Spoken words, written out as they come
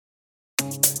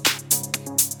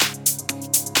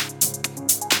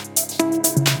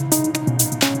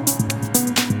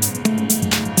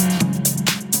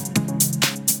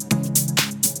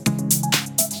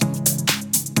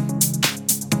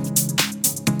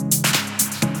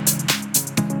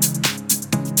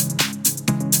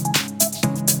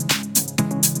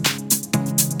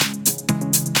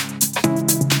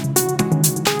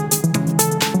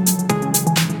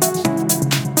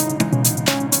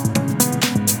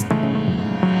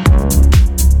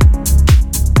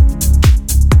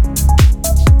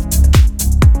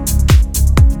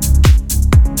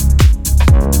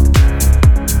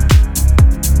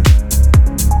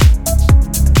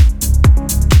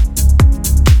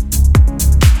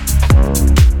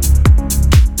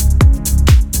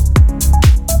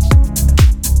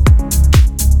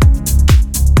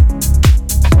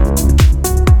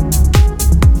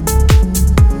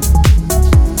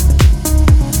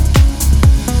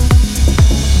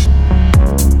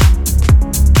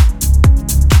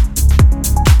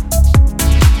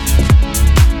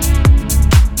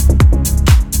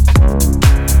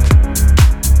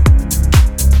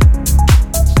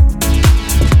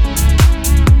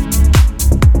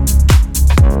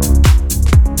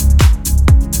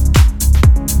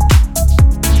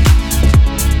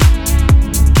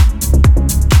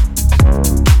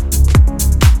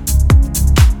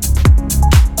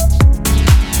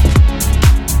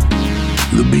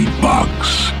the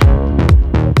beatbox.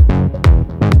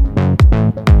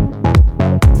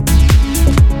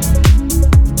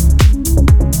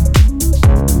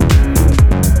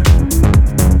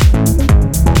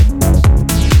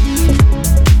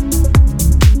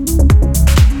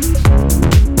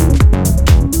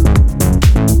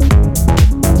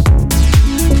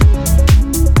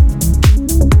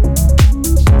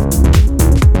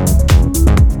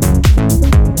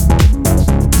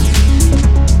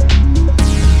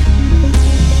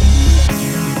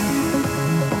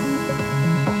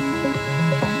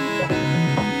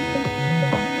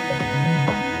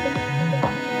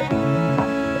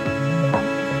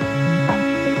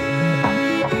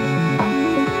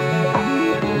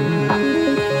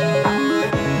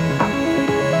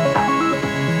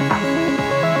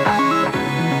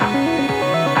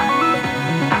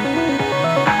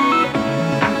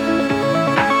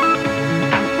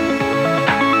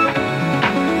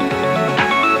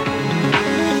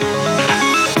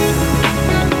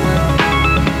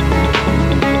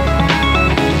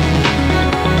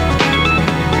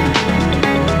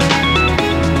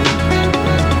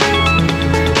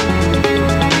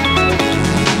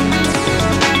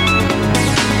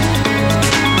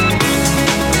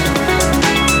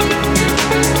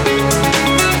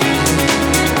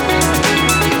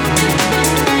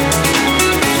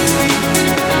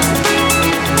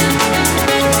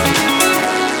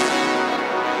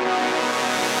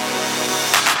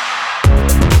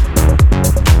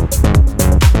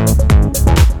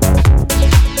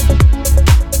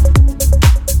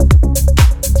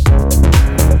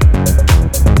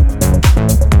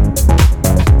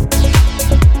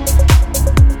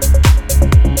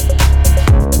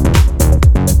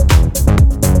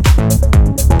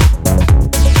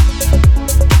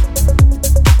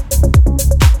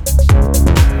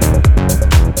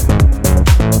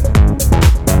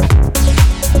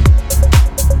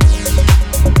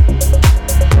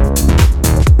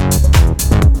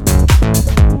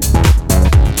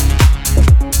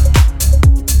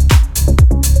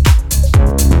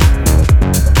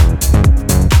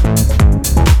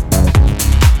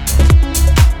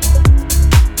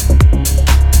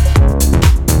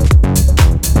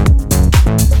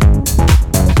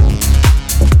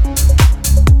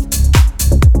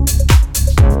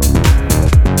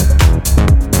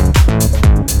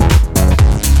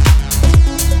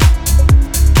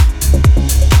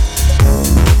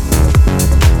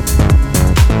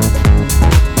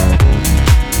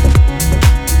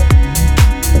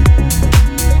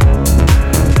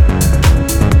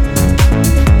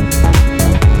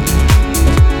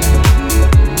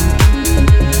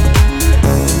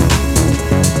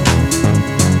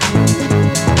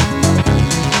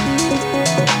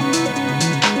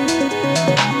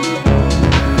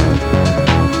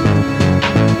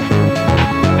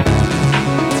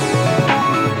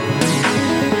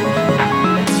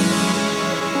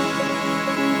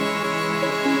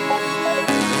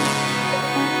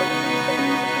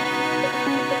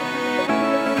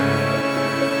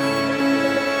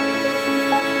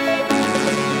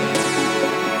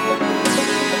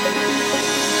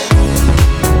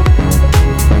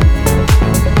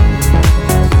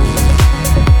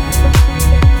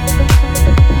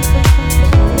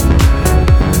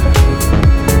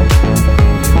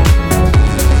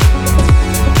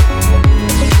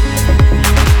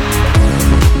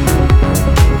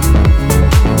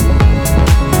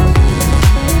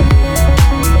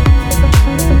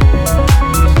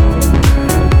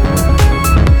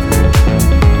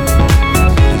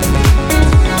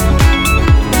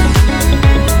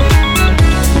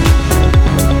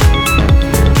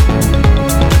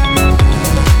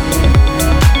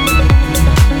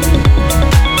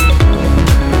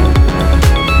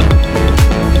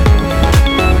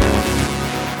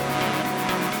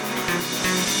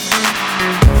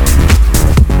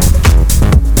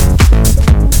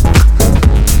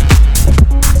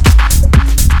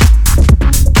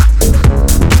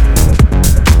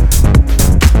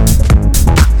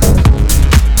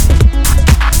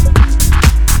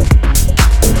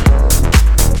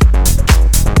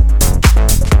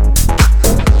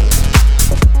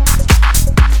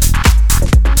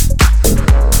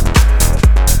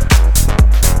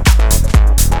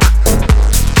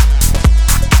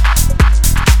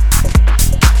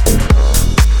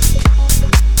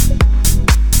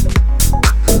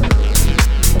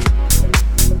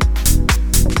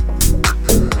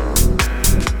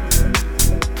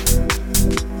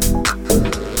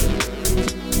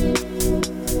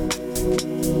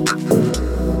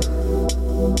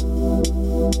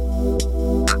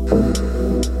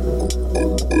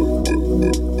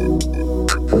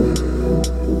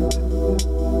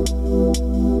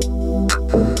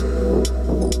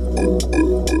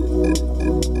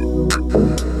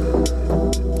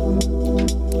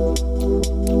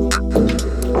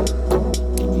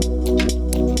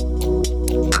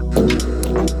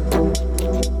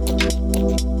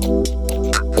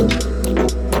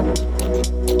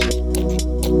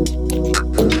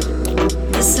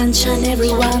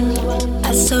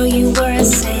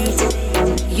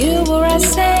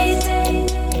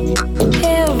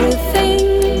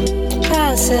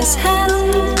 Texas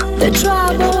hand, the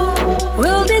trouble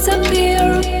will disappear.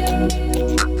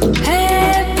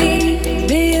 Happy,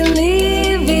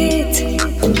 believe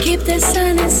it. Keep the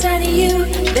sun inside you,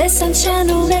 the sunshine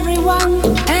on everyone.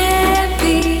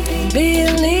 Happy,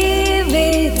 believe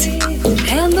it.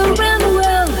 And around the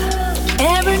world,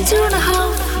 every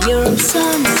 2.5 your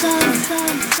sun.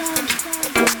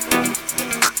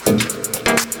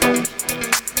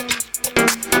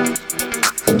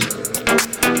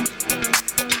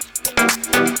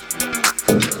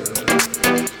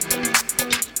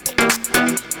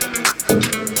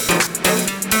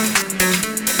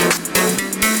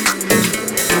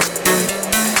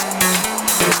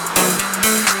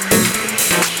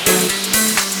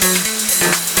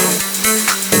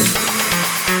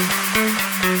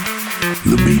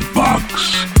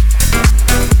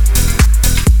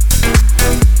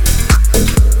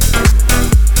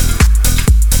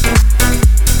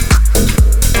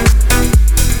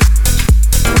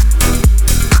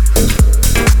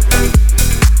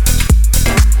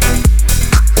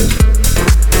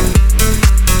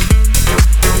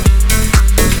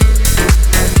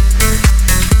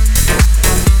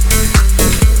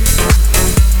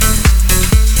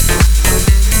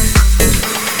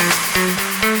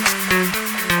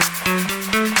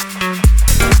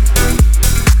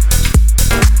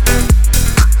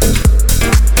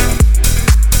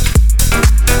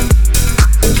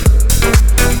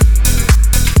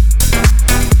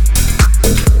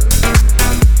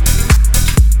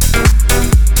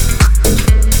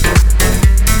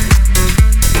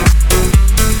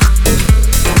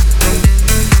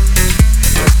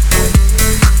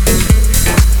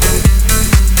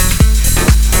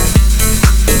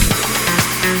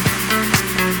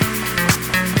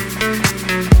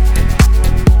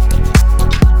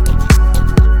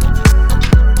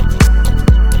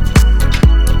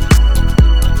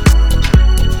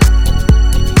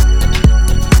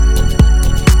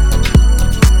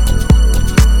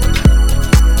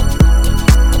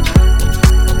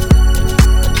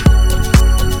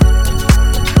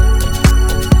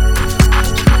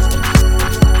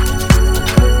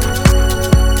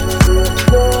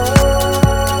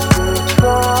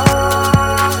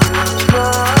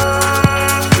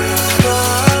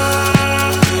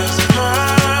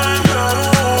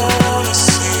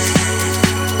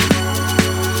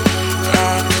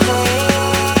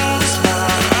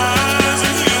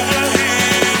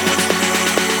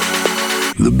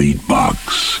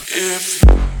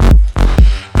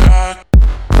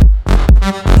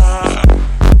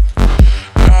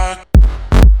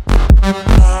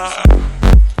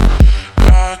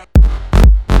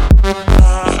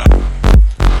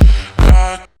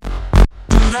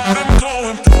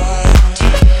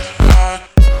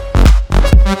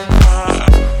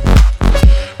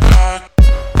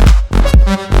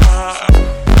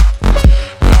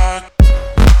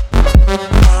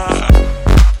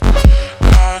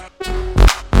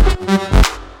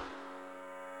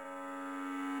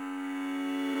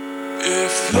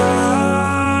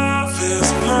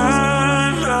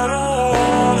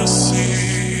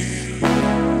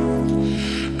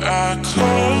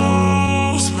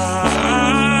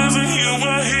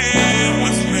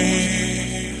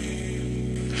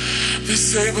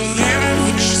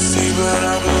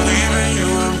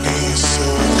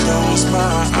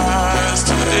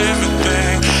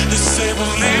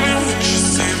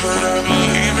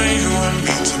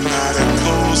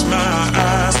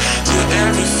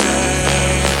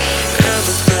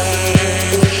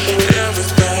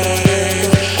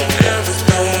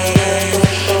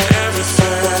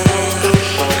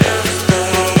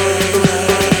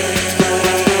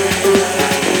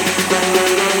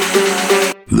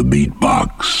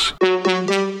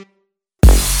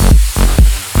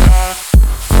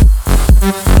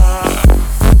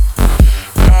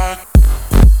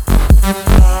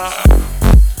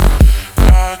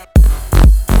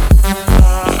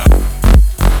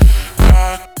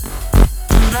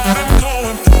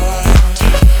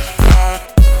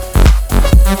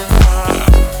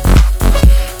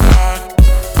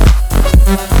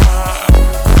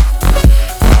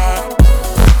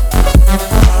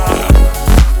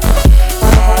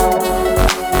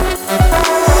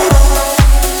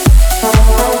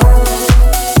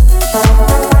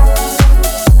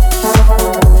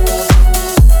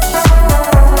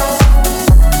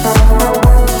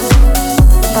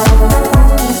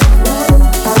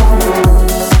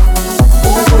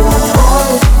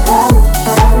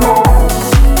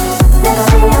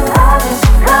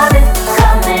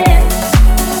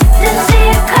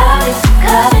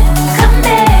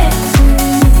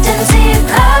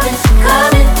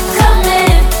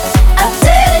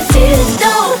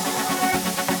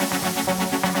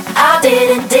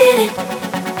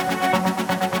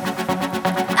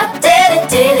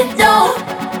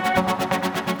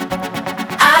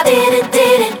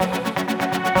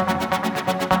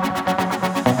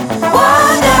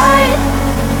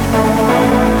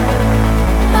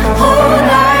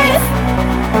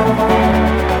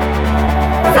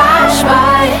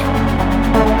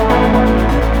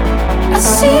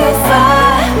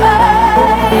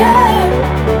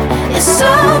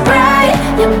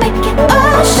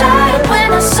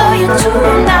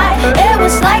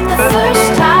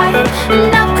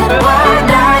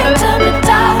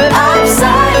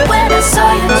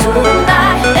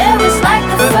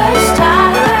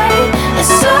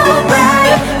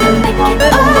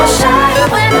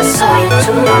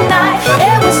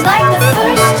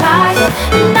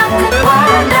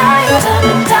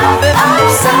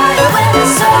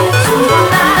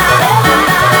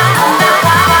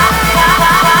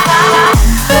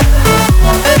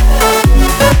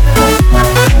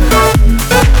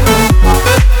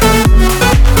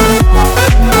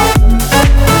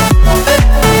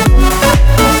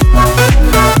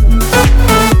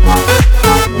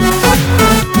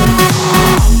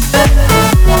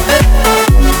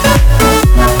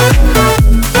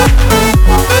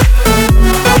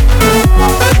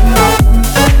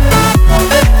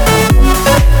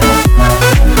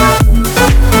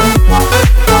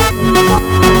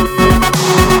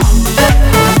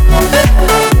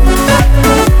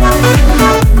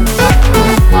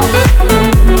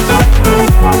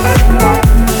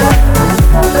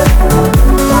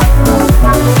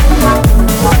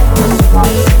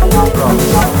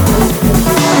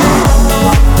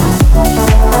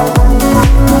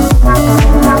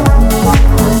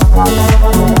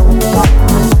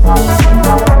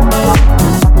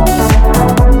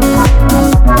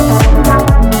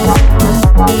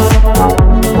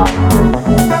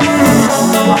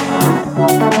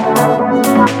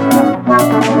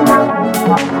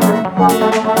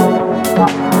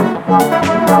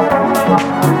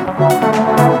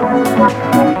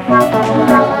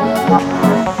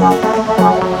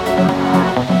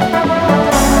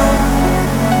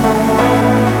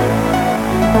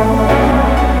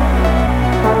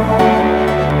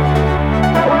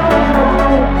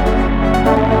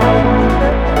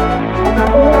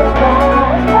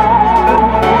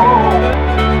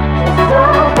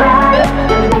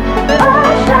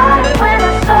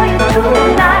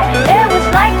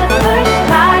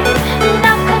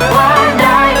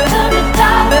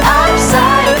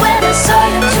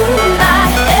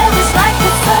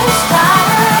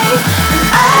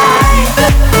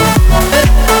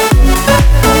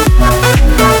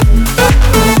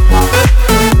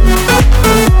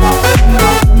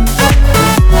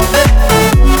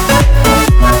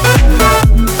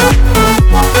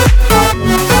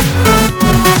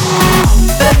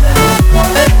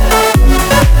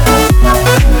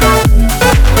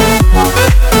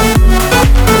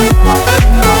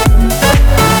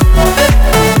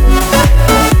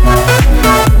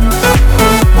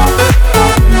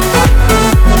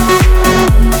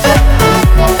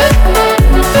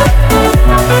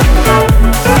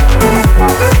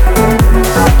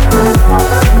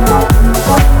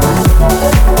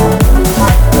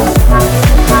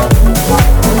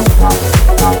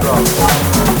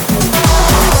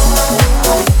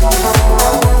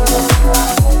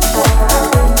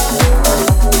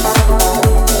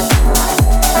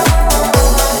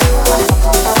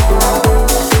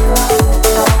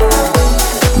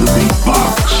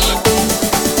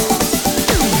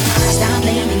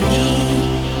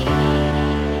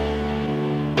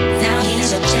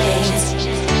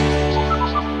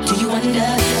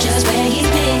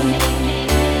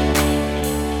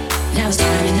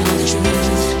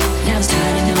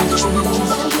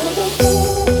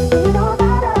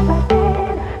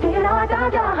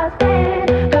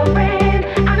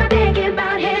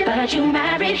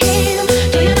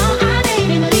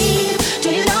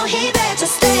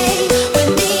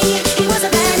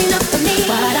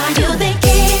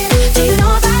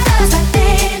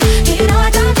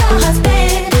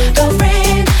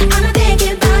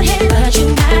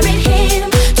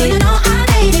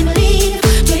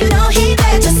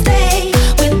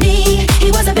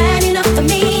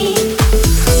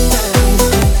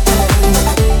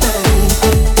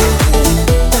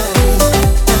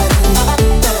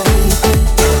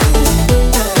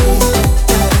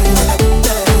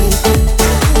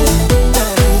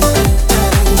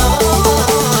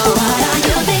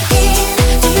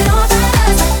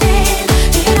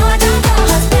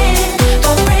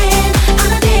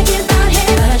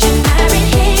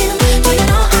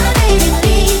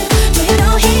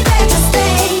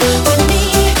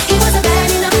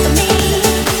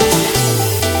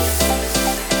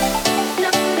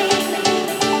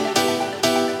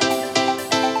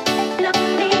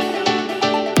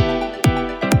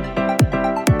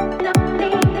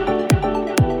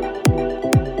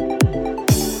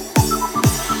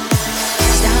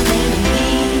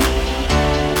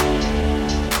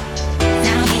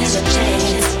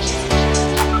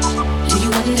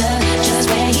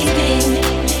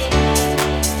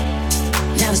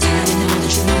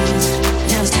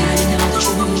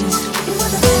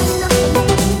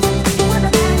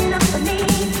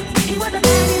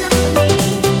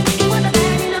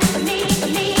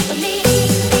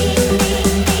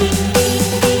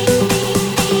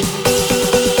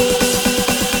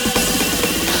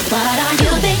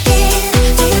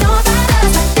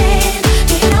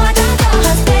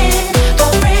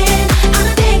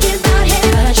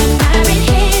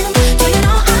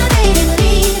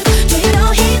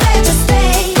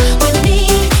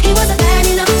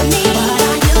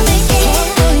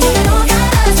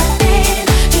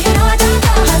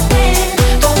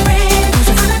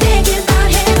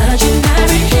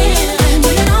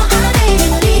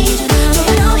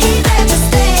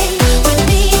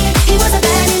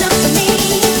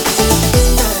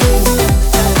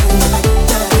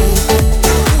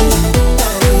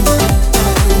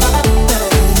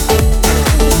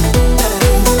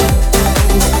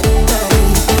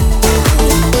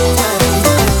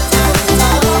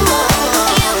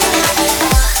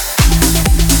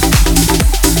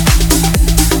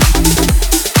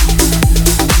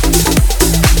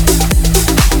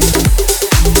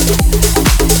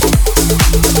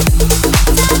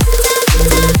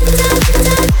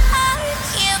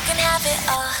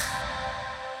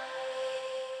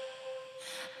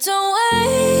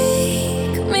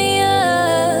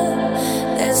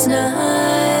 it's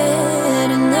not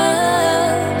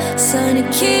enough. Son, to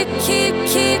keep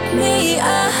me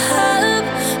up,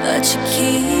 but you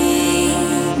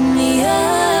keep me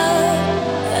up.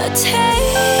 A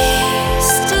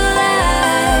taste of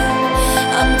life,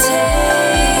 I'm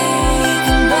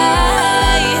taken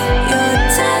by your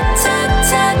touch,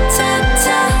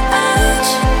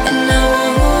 and I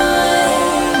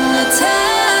wanna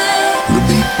touch the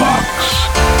beatbox.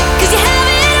 'Cause you have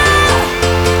it all,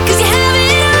 'cause you have it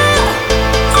all.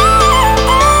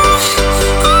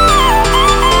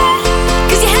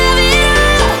 'Cause you have it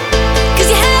all, 'cause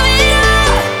you have it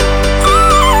all.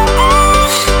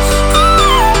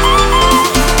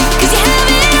 'Cause you have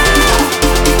it all,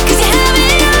 'cause you have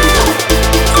it all.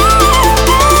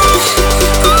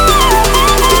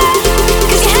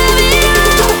 'Cause you have it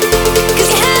all, 'cause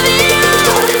you have it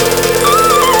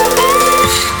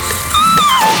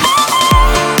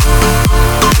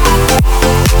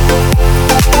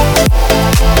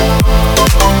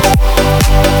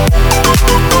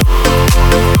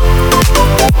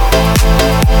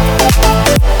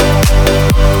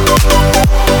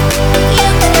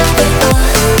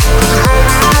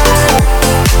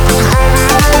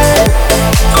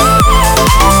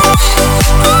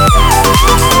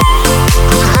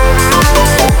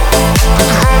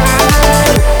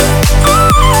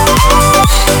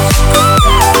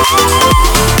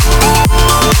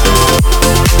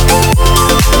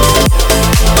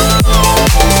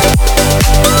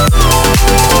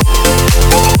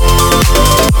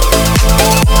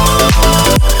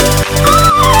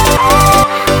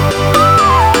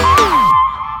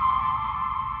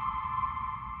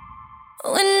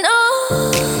when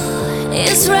all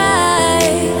is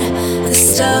right, the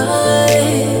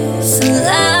stars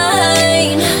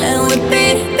align, and we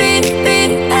beat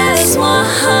as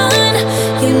one.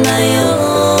 You're my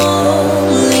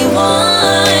only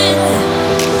one.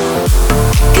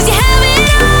 'Cause you have it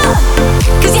all,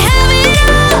 'cause you have it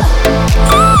all.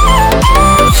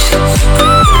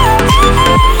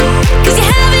 'Cause you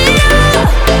have it all,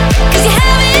 'cause you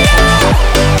have it all.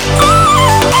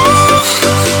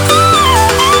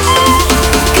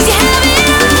 'Cause you have it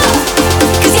all.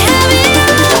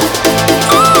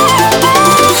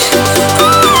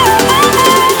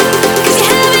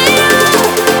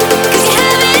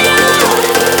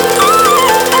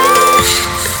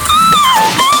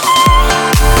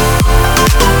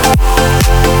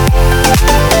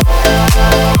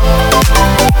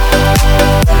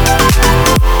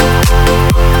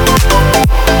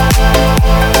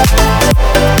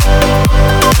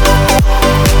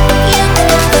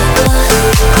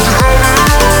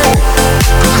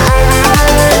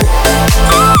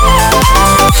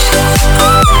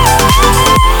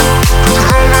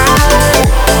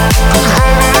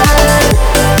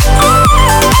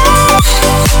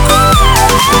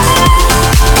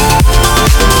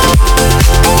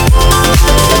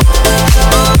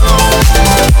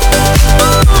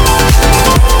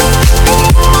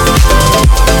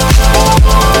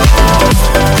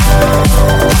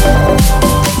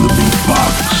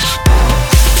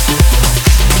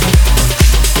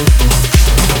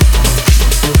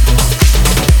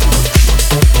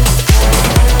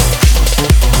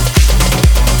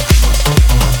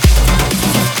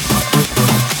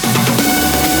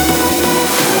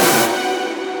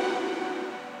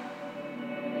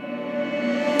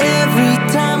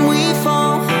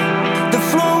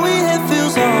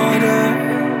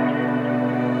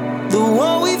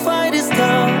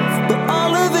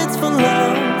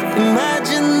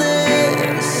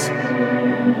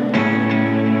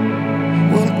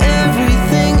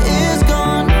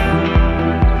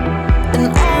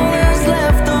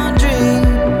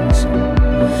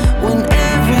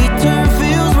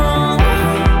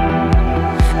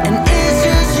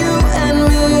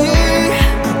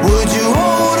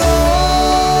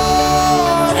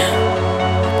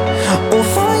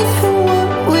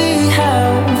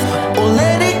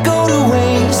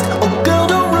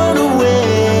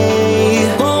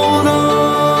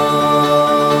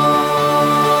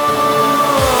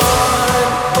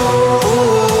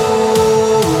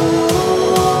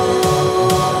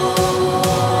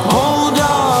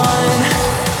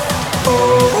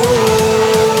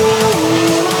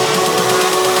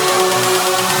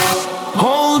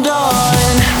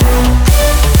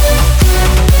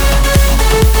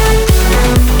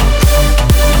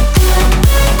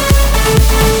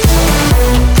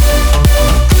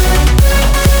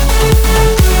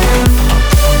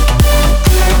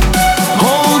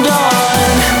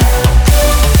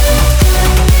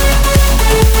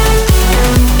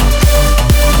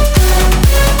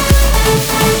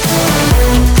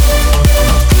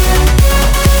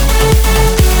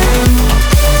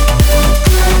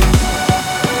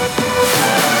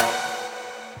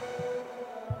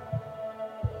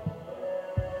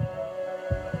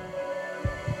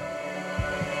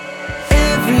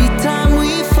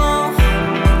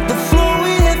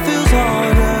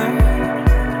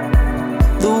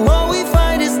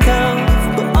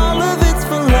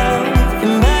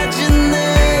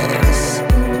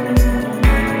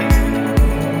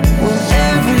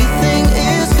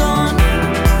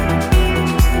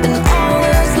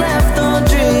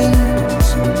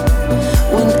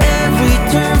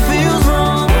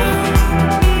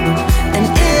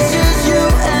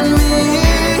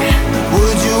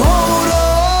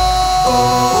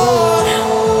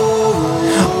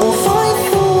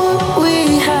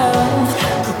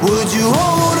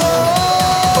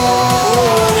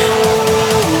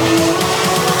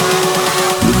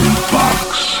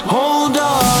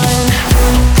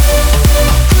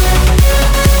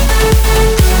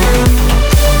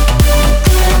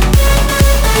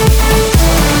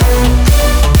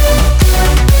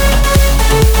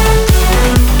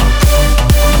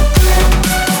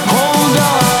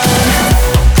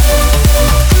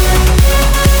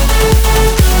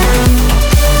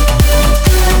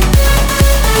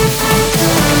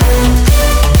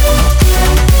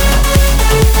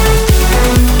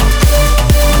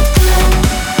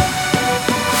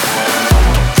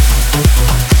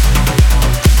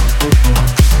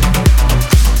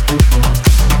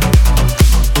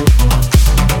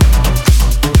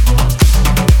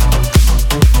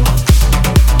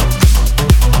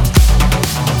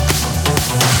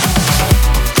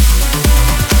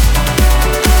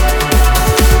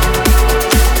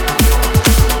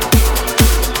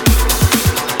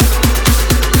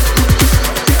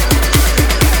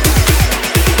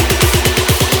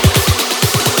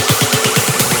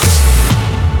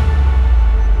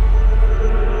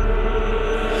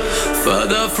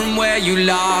 Further from where you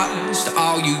lost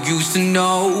all you used to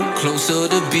know, closer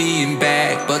to being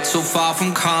back, but so far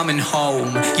from coming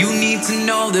home. You need to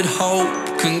know that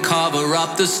hope can cover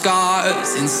up the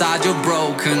scars inside your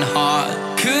broken heart.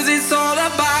 'Cause it's all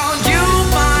about you,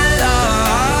 my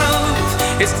love.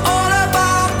 It's all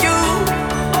about you.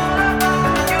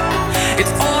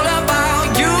 It's all about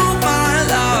you, my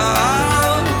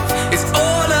love. It's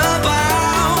all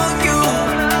about you.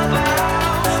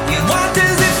 What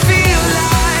does it feel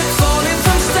like falling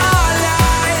from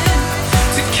starlight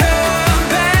to come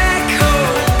back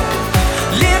home?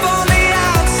 Live on the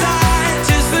outside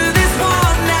just for this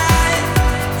one night,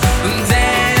 and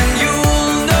then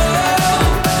you'll know.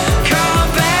 Come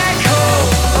back home.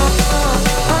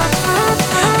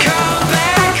 Come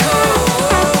back home.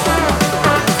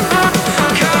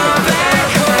 Come back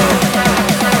home.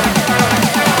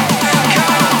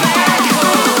 Come back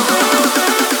home.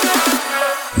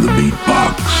 The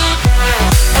beatbox.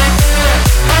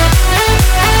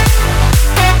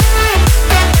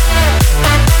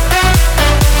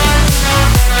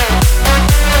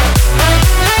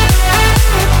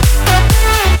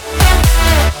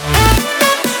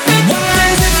 What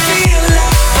does it feel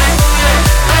like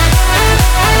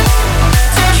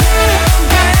to come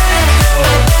back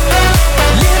home?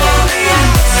 Live on the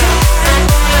outside,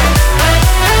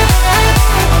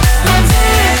 and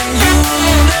then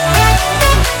you'll know.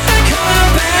 Come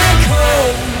back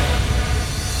home.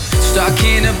 Stuck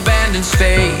in abandoned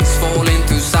space, falling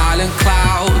through silent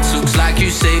clouds. Looks like you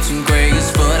saved some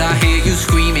grace, but I hear you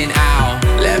screaming out.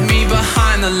 Let me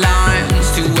behind the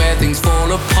lines to where things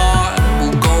fall apart.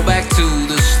 We'll go back to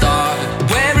the start,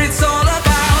 where it's all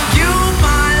about you,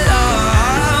 my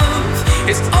love.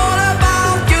 It's all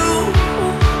about you.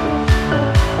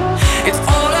 It's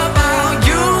all about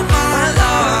you, my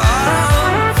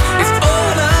love. It's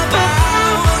all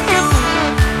about you.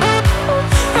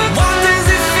 What does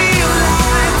it feel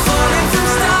like falling from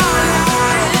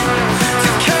starlight to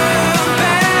come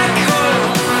back home?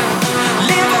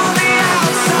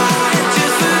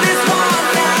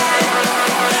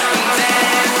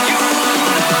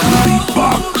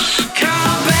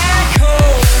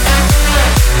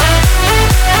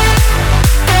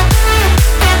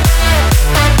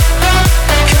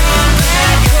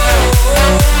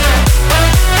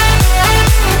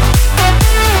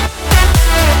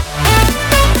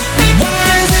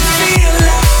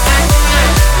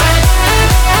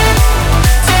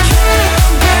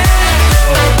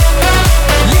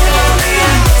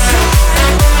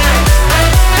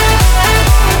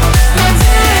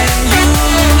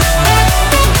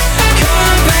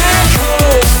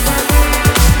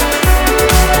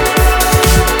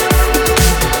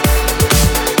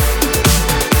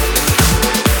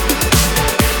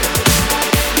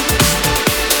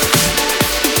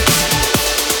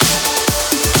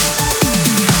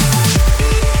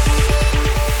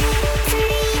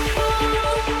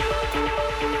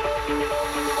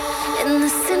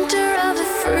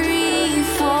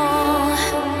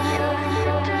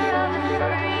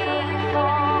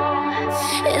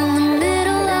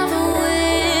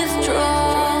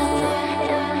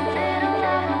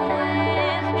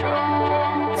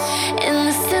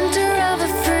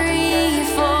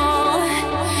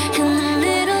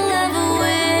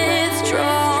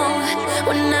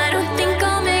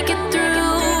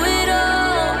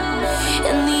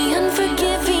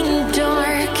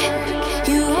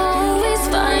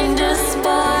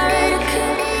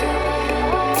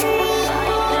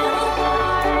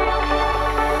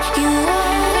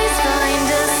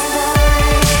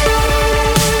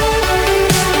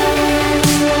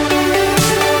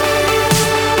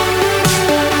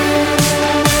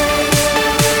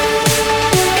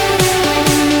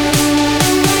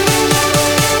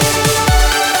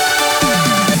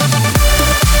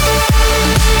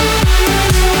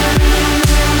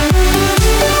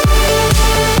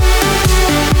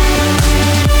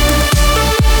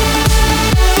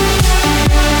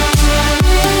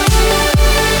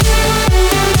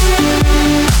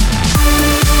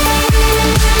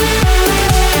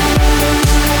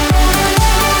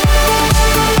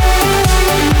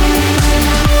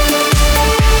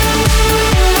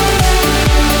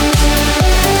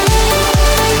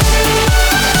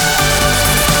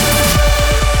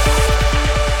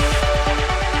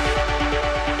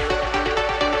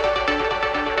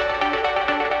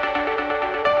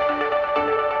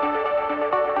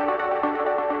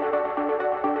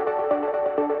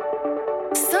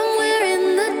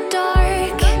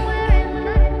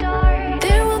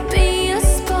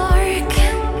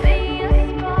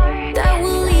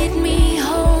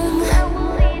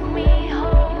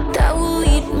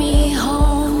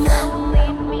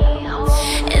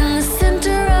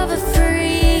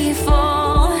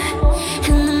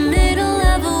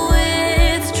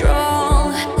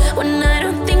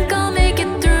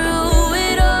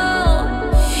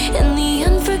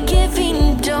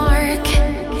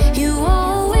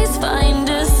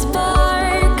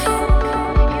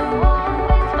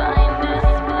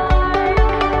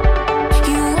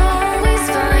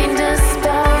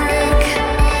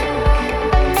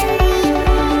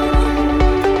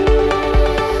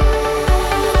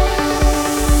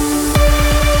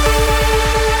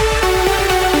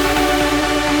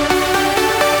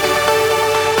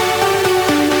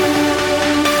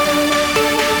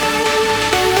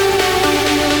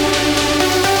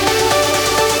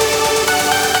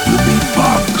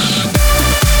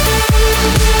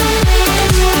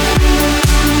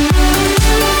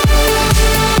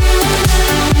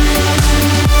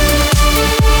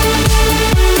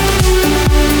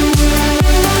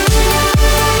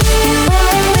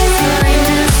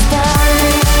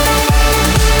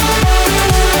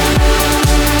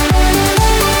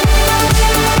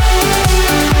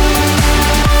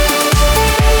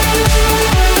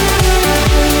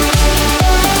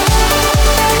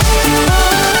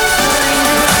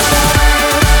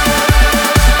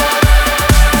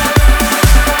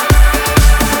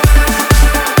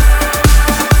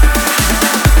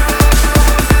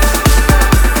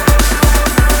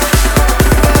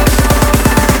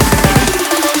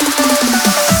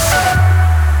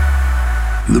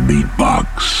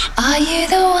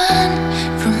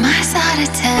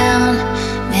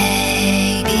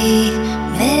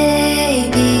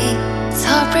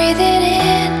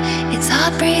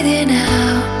 breathing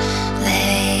out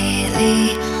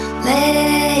lately,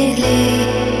 lately.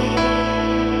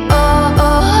 Oh,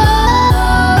 oh,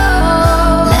 oh,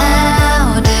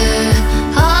 louder,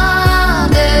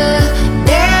 harder,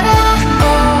 better.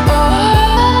 Oh, oh,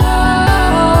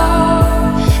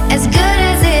 oh, as good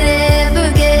as it ever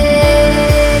gets.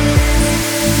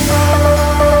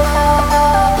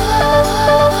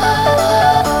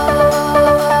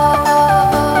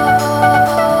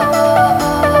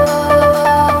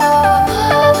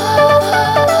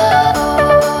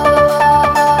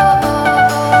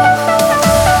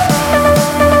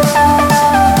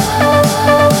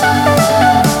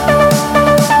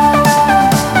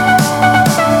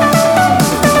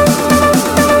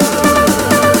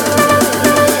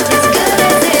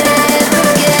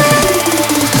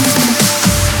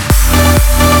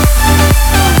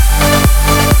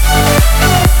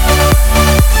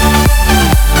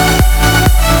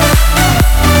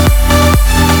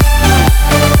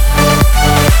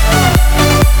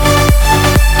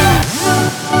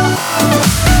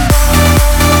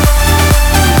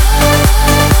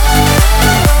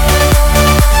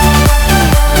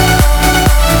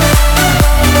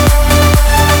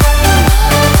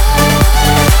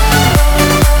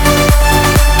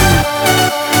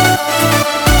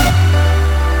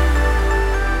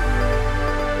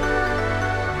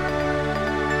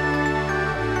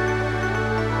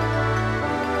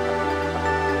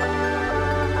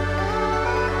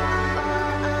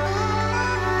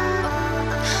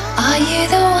 Are you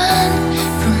the one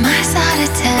from my side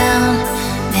of town?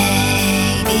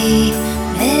 Maybe,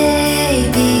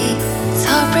 maybe. It's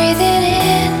hard breathing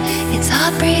in, it's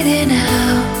hard breathing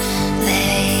out.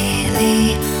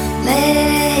 Lately,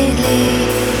 lately,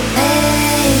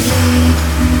 lately,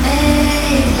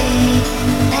 lately,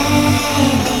 lately,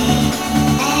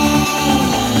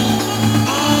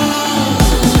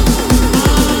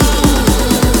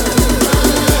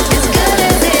 as good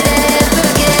as it ever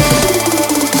gets.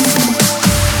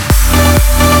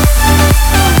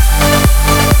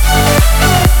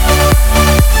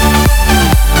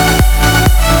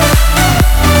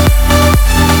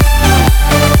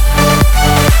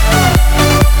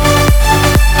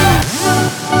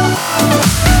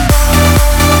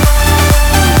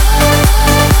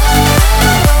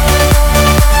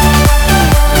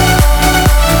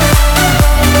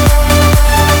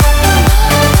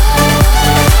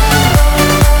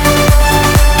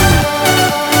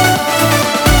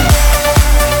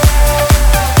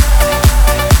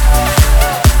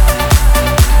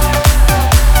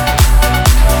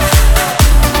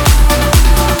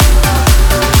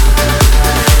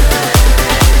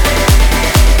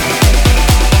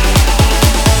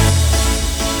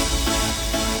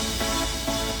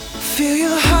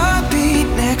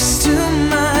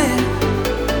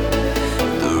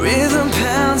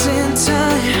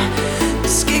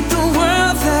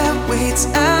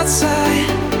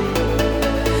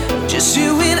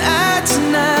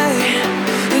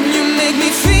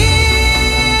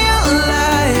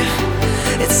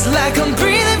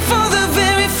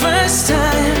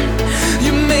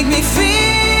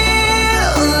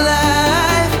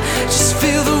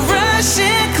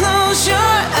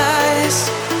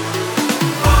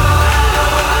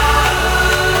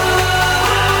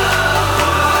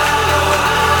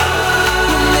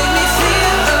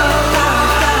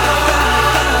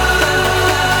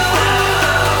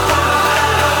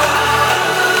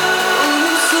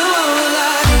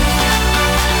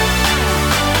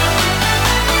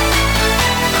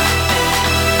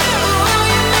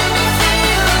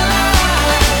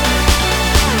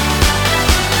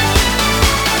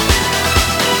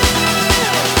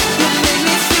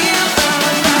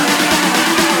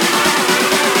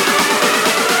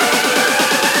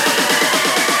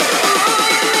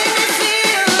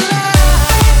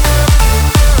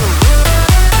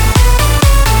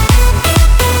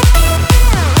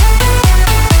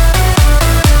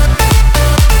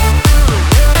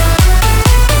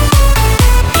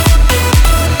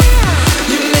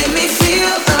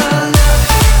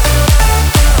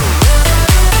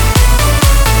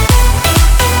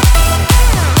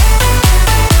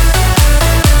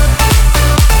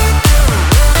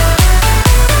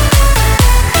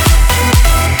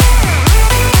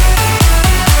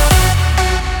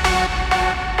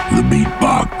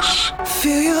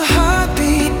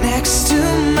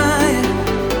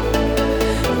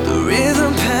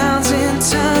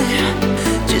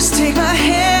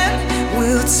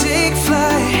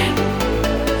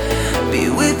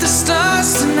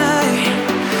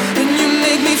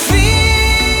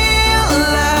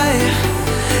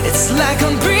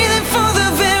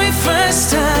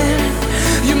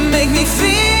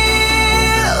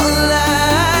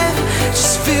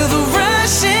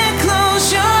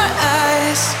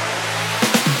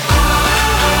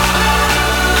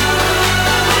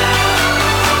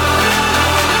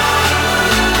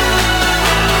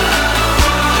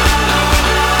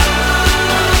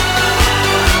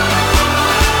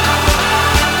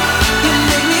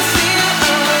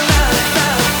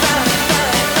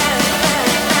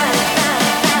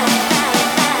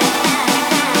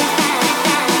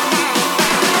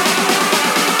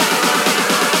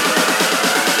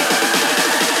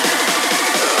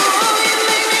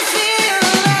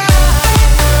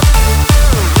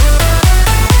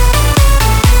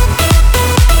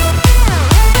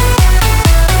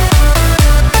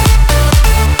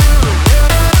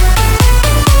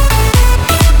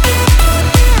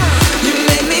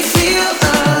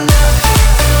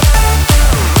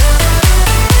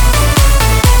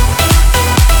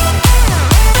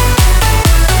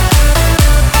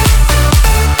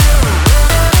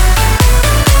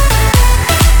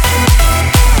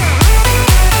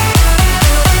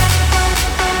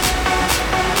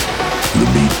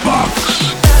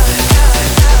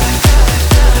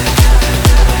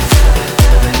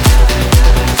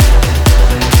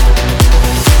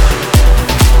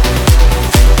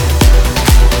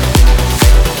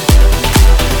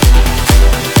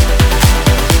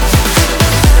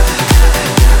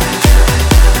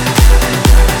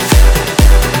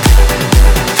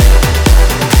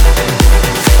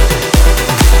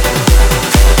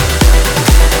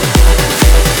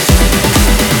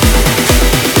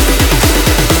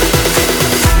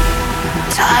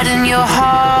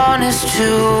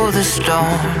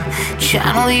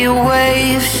 Channel your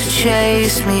waves to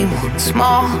chase me once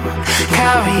more.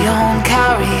 Carry on,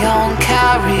 carry on,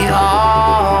 carry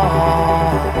on.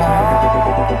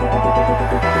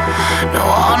 No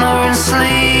honor in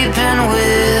sleeping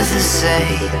with the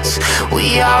saints.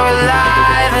 We are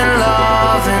alive in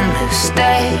love and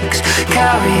mistakes.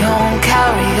 Carry on,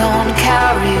 carry on,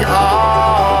 carry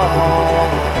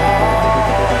on.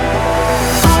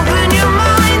 Open your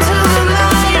mind to the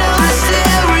light of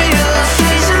hysteria.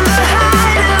 Chasing the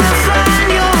high to find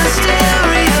your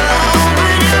hysteria.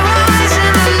 Open your eyes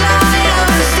in the light of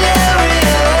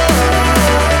hysteria.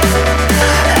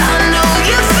 I know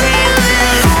you feel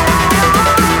it.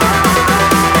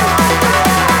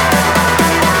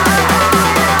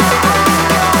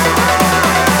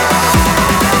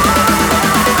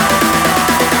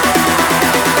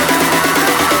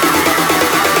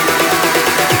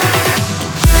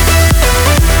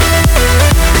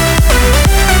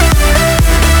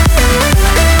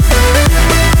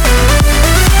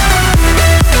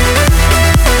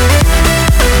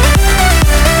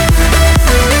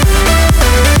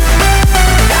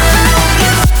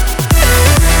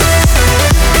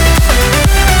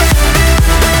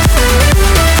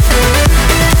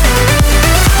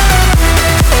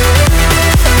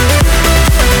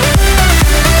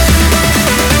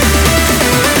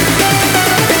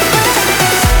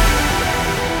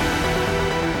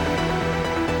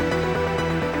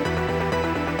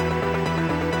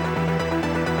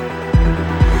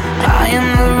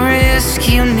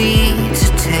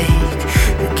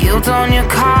 On your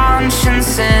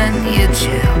conscience and your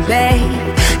jailbait.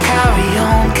 Carry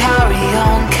on, carry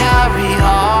on, carry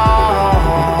on.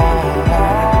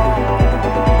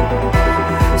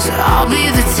 So I'll be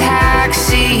the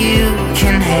taxi you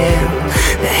can hail,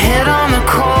 the head on the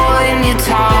coin you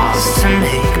toss to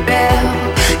make bail.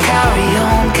 Carry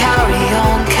on, carry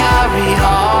on, carry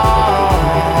on.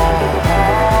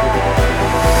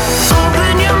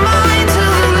 Open your mind to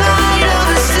the light of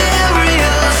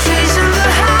hysteria. Chasing the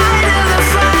high to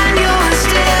find your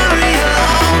hysteria.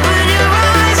 Open your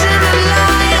eyes in the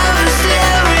light of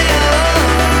hysteria.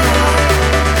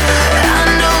 I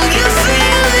know you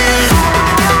feel it.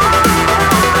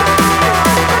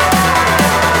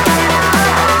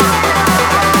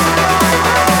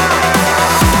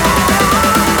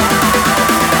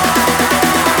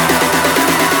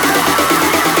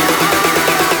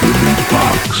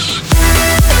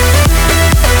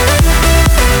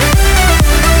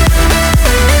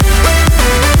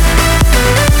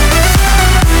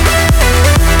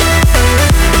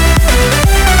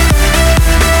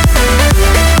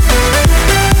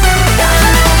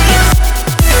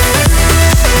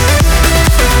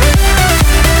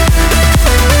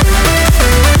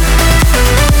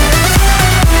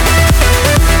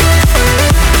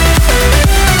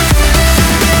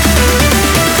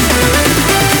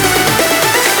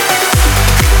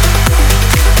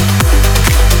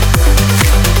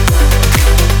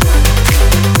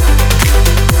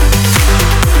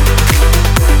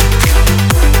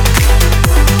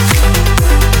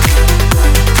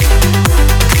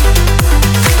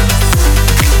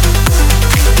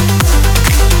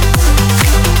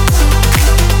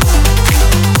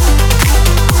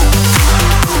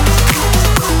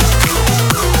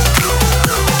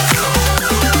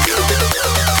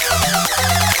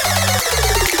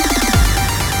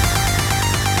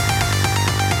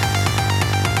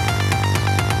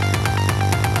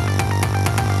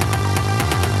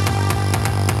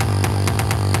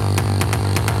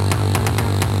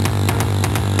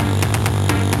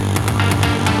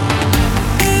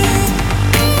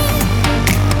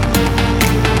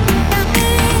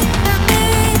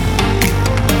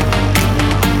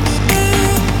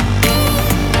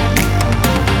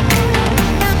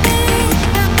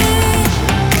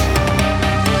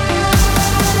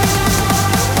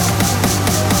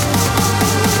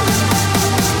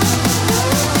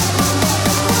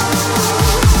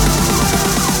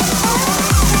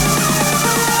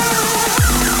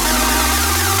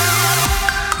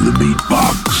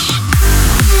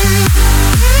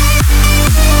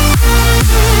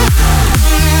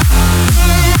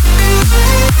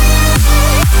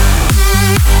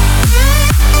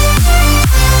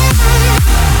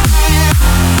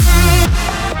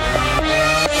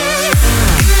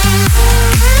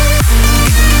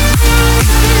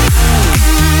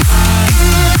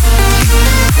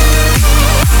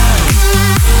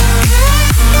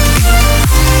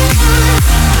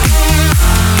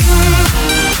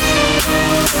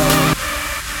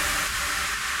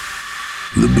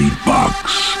 The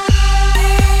Beatbox.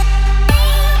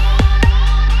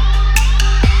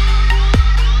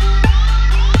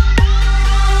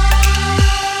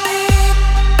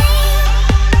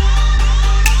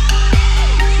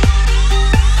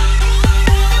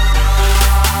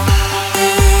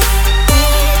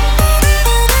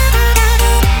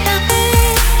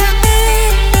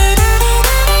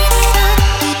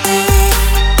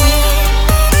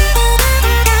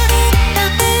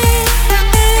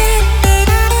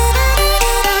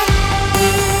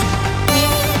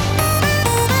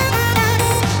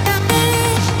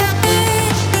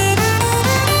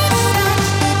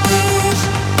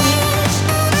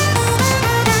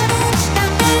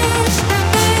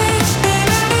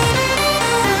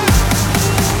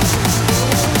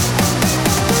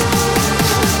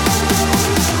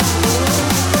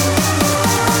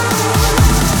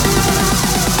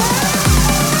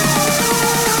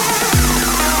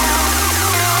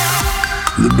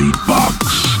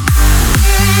 beatbox.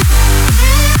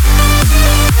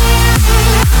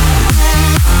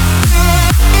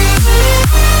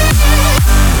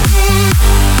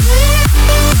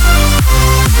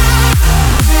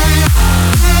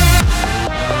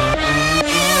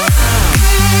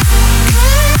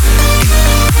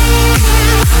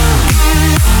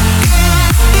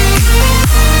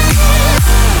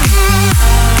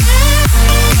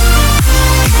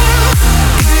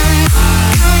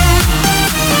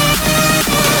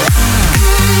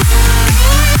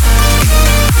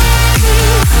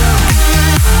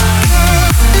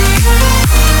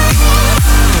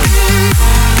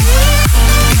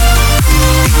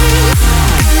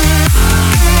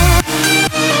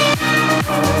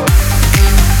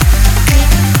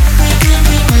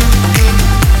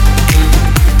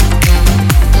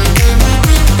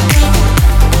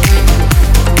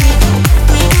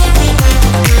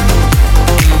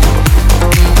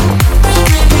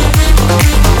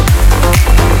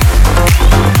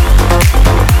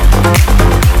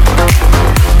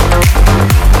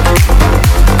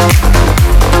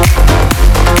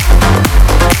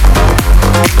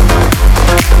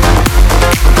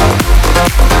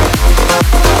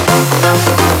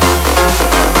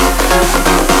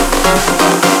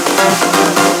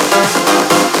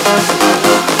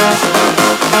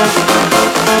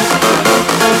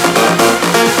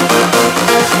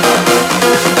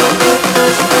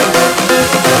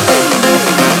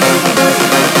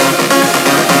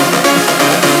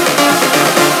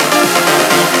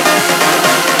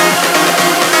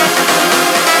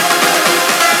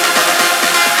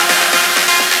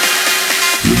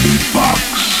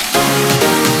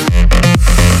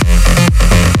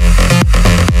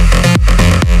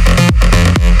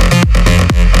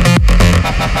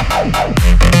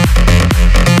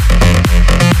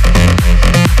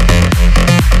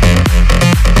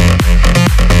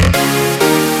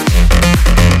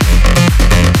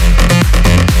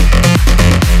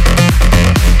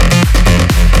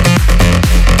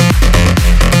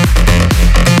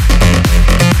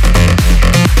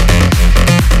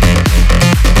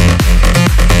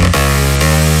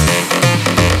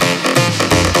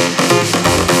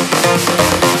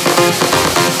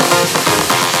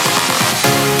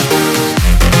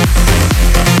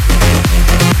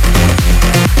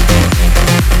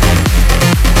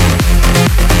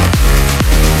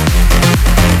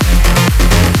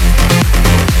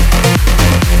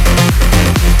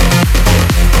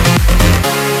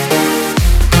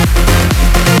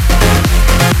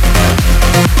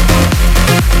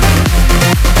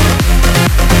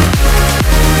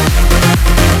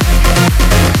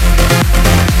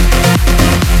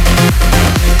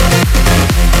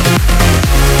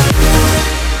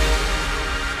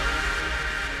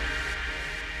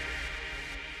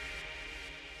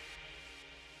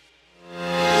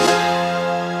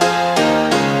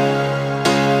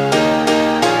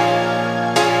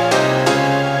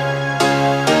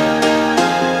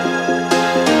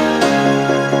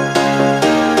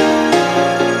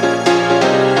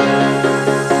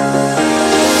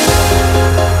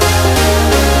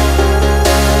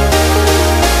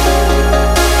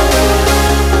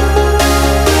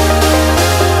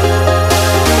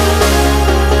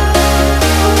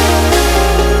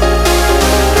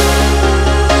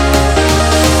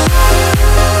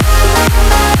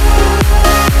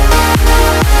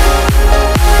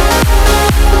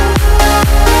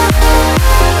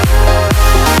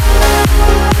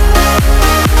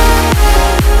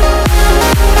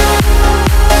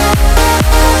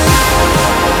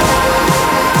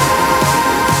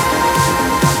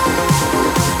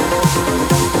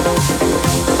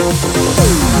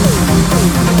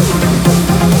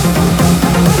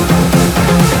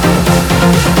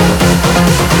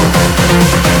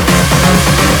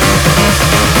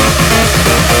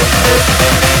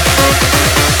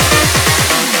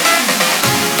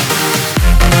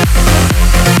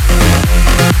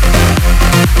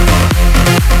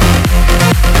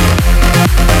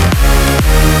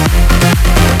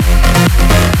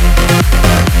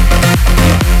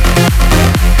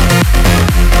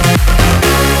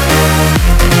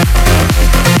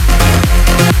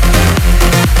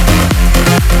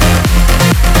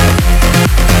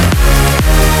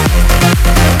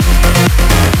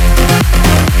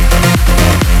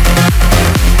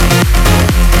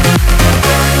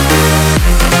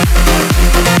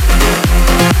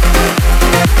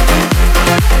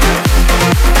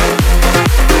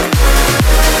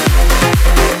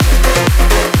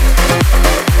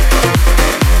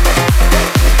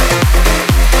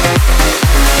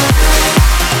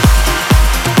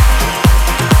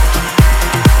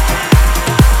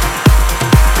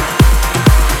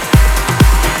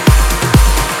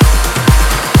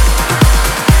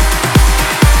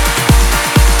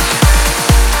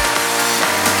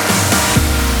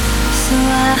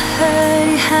 I heard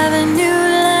you have a new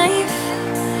life.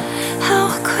 How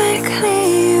quickly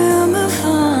you move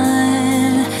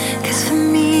on. 'Cause for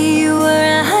me you were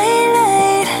a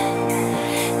highlight.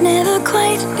 Never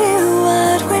quite knew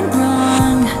what went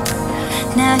wrong.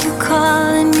 Now you're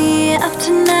calling me up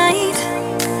tonight,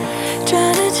 try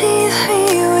to tease me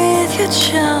with your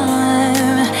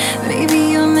charm. Maybe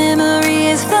your memory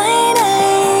is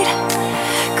finite,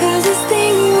 'cause this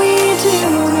thing we do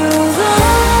goes on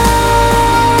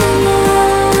and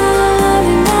on.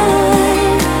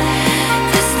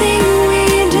 This thing we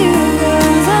do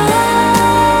goes on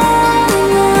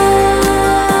and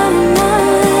on.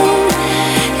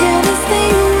 Yeah, this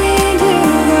thing we do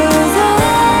goes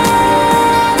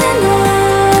on and on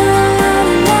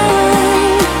and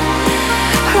on.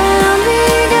 Round we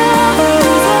go,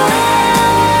 goes on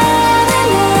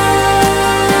and on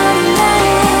and on.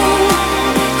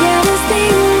 Yeah, this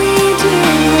thing we do.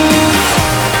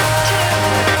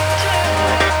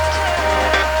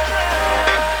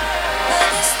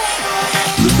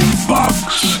 The beatbox.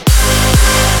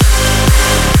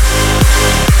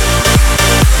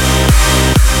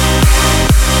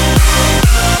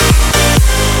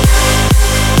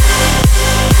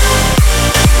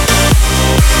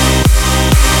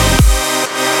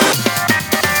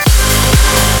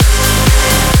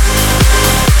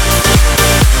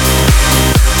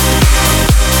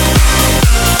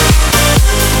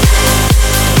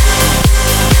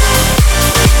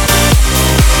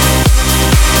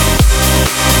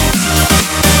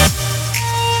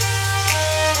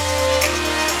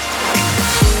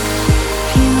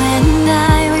 You and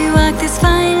I, we walk this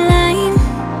fine line,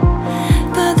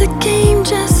 but the game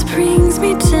just brings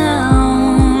me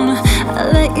down. I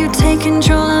let you take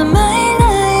control of my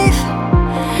life,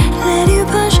 let you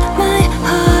push my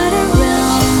heart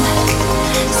around.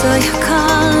 So you're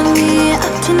calling me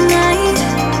up tonight.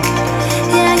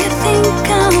 Yeah, you think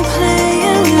I'll play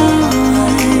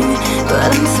along, but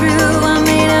I'm through, I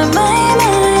made up my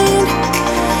mind.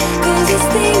 'Cause this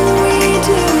thing we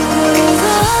do goes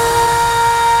on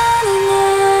and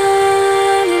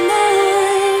on and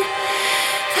on.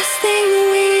 This thing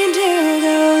we do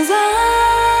goes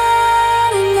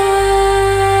on and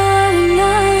on and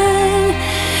on.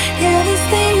 Yeah, this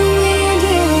thing we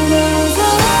do goes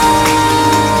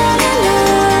on and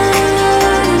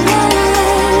on and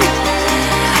on.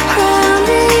 Round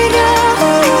we go,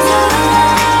 goes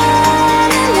on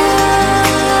and on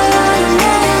and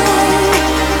on.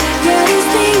 Yeah, this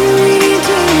thing we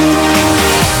do.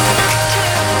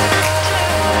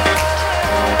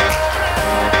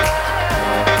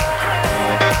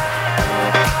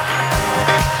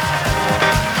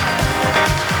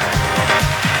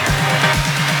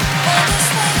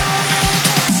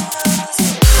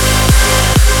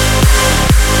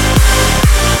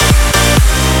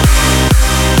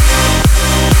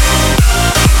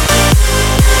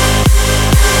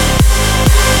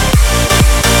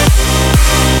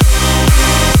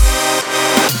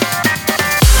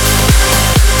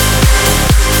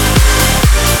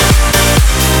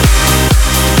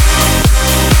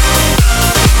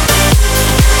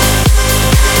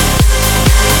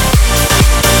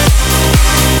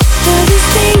 This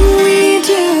thing we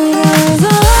do goes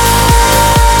on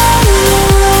and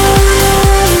on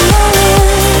and on.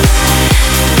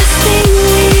 This thing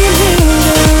we do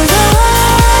goes on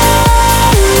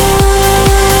and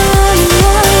on and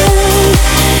on.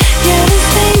 Yeah, this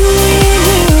thing we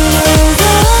do goes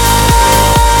on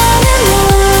and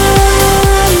on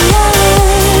and on.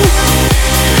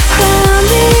 Round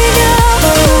we go,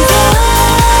 goes on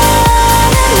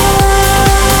and on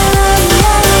and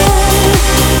on.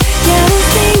 Yeah, this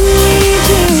thing we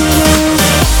do.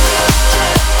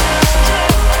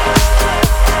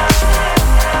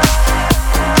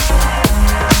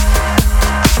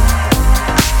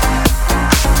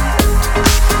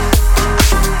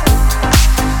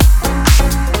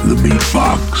 The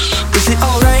beatbox. Is it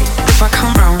alright if I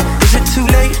come round? Is it too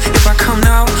late if I come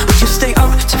now? Would you stay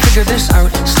up to figure this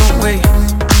out? So wait.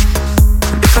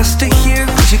 If I stay here,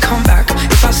 would you come back?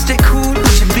 If I stay cool,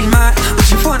 would you be mad? Would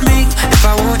you want me if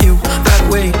I want you that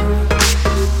way?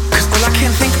 'Cause all I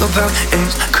can think about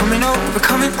is coming over,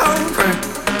 coming over.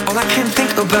 All I can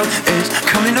think about is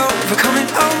coming over, coming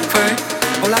over.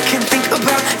 All I can think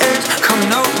about is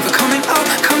coming over, coming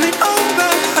over, coming over.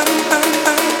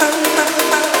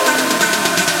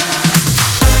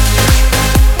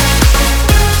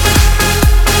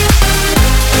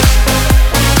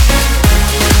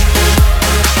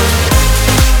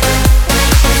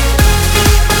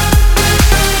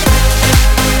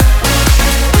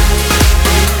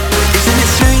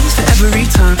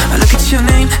 your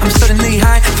name, I'm suddenly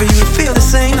high. For you to feel the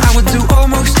same, I would do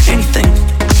almost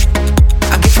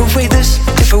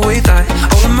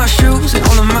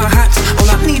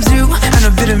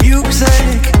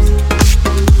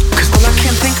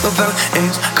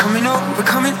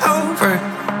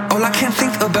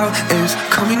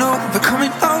coming over, coming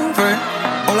over.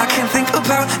 All I can think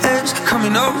about is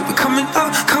coming over, coming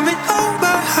over, coming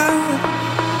over.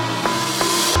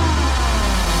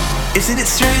 Isn't it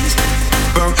strange?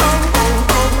 Oh, oh,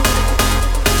 oh,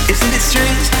 oh. Isn't it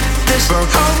strange? This oh,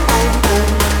 oh, oh,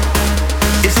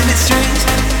 oh. Isn't it strange?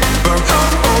 Oh,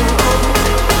 oh, oh,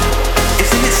 oh.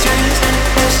 Isn't it strange?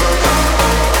 This oh, oh,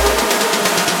 oh.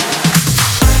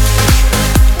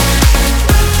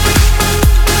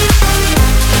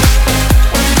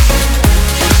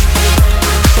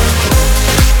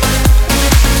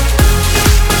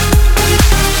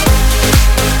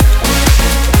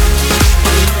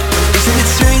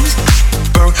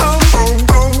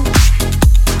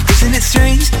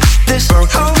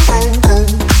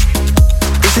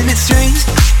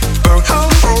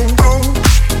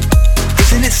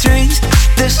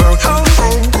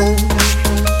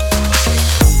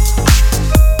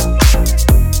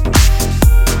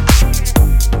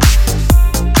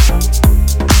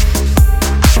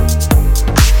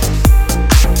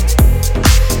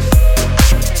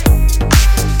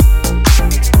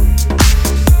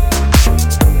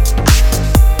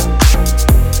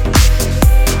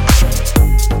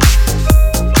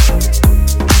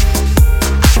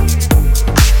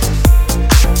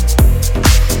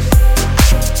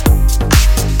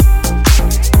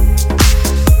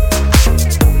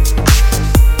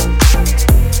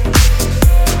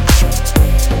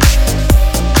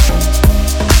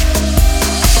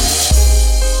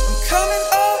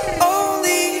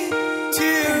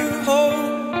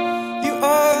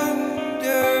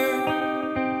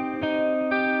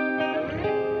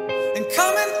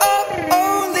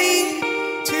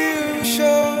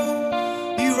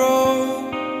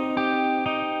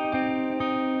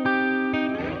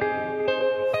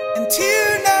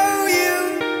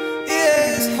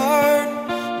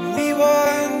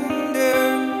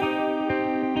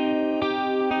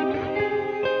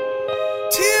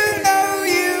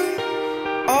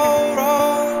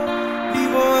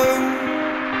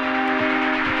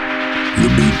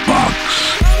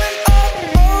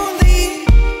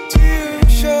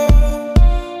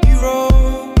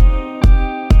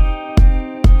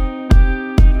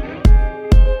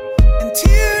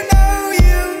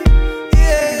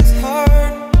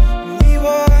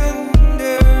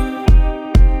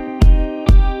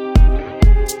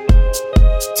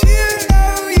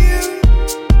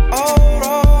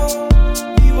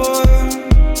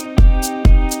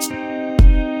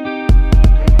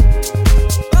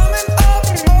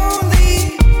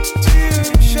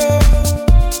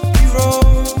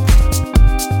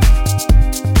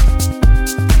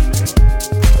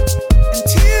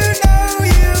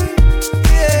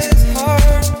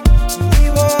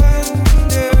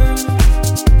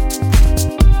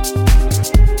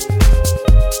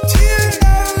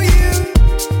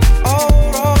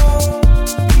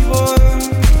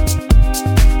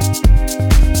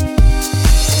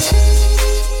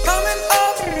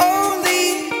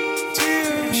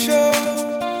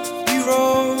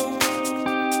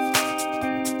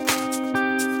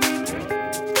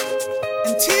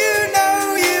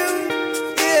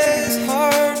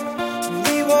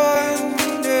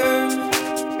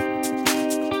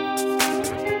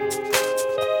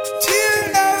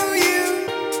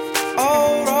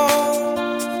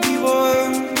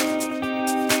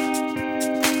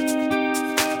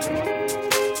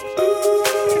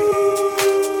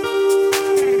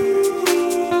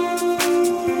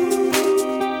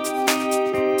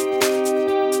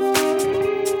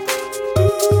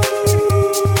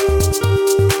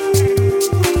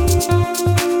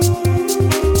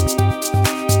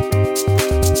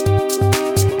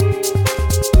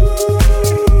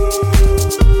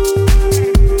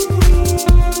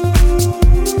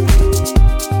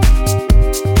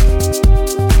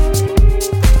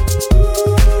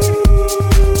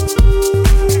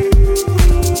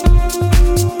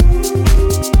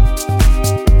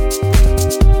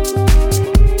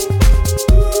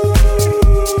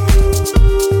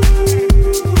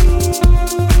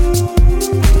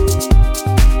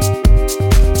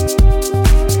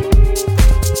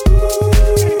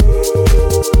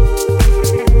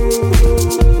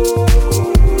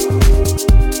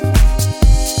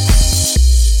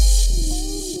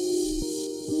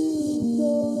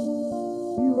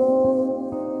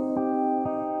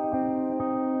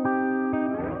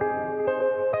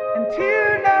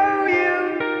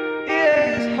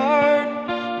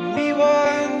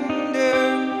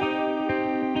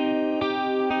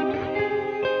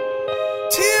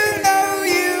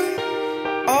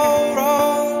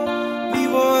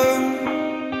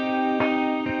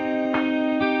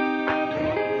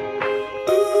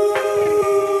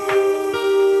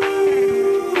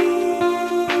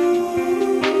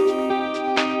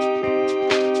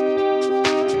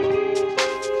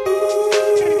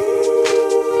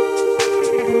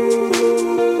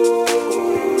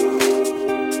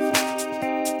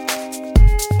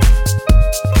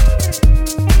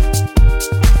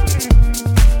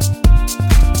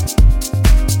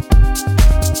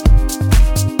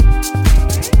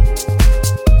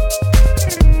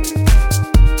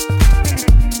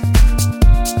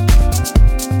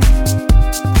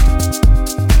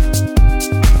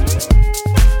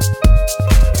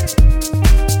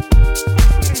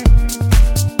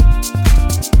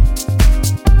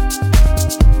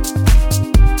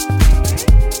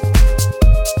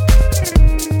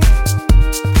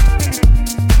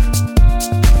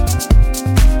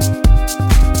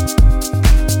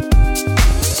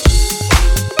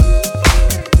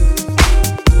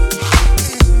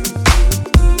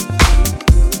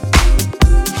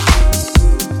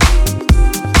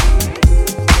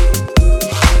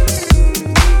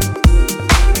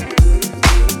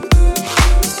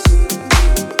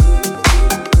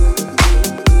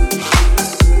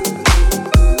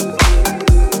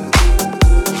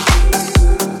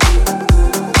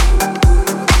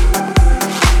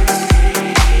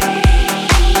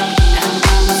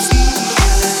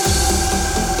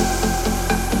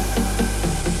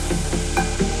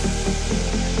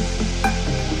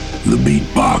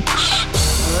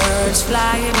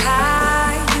 flying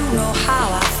high, you know how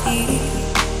I feel.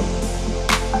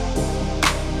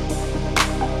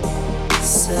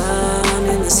 Sun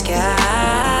in the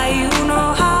sky, you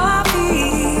know how I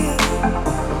feel.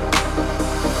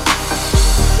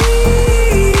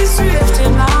 Breeze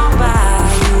drifting on by,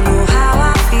 you know how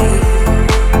I feel.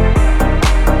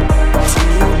 It's a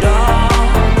new dawn,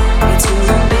 it's a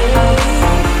new day,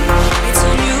 it's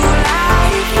a new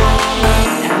life for me,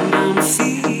 and I'm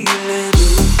feeling.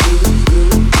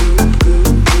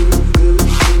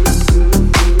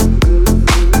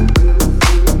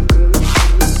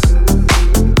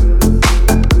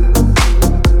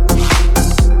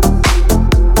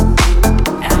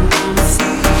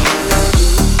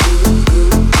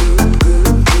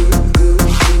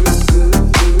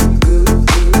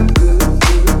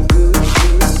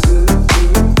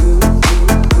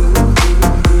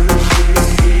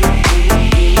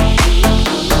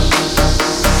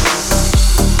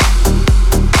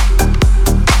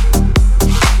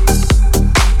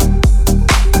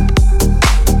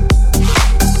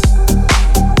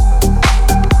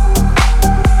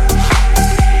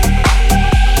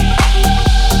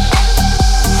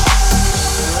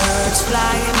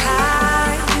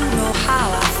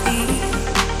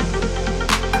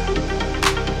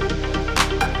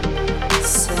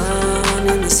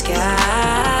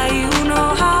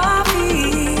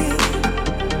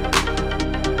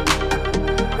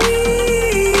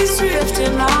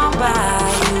 Drifting on